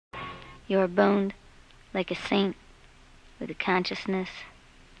You are boned like a saint with a consciousness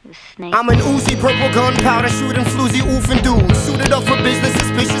of a snake. I'm an Uzi, purple gunpowder, shooting floozy, oofing dude. Suited up for business,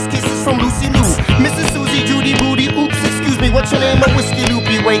 suspicious kisses from Lucy Lou. Mrs. Susie, Judy Booty, oops, excuse me, what's your name? A whiskey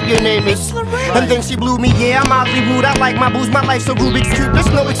loopy, wait, your name is And then she blew me, yeah, I'm oddly rude. I like my booze, my life's a Rubik's Cube. There's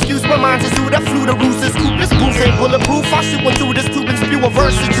no excuse, my mind's a zoo. That flew the roost is scoop. This booth ain't bulletproof. I shoot one through this tube and spew a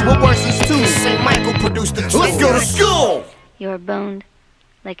verse into a verses too. St. Michael produced the truth. Let's go to school! You are boned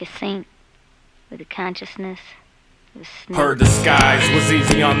like a saint with a consciousness of a snake. Her disguise was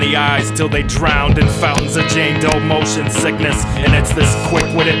easy on the eyes till they drowned in fountains of Jane Doe motion sickness. And it's this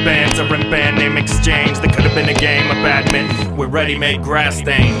quick-witted banter and band name exchange that could have been a game of badminton with ready-made grass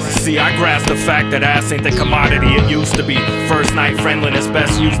stains. See, I grasp the fact that ass ain't the commodity it used to be. First night friendliness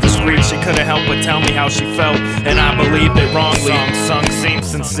best used discreet. She couldn't help but tell me how she felt, and I believed it wrongly. Song seemed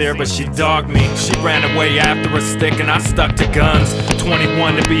sincere, but she dogged me. She ran away after a stick and I stuck to guns.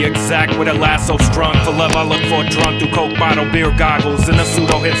 21 to be exact, with a lasso strung. For love I look for drunk through coke bottle, beer goggles, and a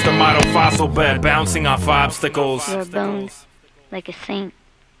pseudo-hipster model fossil bed, bouncing off obstacles. You are boned like a saint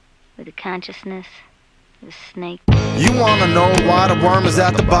with a consciousness of a snake. You wanna know why the worm is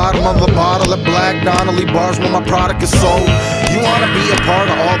at the bottom of the bottle at Black Donnelly bars when my product is sold? You wanna be a part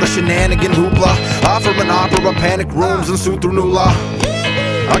of all the shenanigan hoopla? Offer an opera, panic rooms, and suit through new law.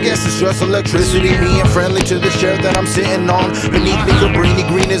 I guess it's just electricity, being friendly to the chair that I'm sitting on. Beneath me, Cabrini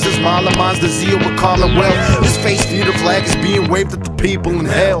green is a smile of mine's the zeal we call it well. This Facefeeder flag is being waved at the people in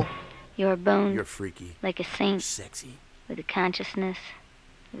hell. You are boned You're freaky, like a saint sexy. with a consciousness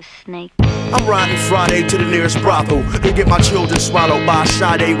of a snake. I'm riding Friday to the nearest brothel and get my children swallowed by a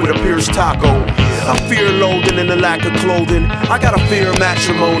Sade with a pierced taco. I fear loathing and the lack of clothing. I got a fear of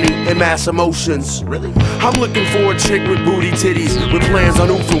matrimony and mass emotions. Really? I'm looking for a chick with booty titties, with plans on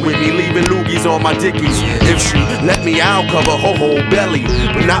oofing with me, leaving loogies on my dickies. If she let me, I'll cover her whole belly,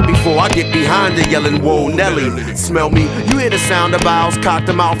 but not before I get behind her yelling, whoa, Nelly. Smell me, you hear the sound of vowels, cock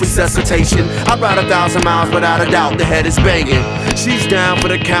them out, resuscitation. I ride 1,000 miles without a doubt, the head is banging. She's down for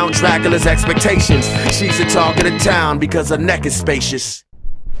the Count Dracula's expectations. She's the talk of the town because her neck is spacious.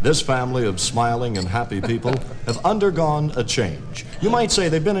 This family of smiling and happy people have undergone a change. You might say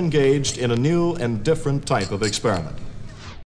they've been engaged in a new and different type of experiment.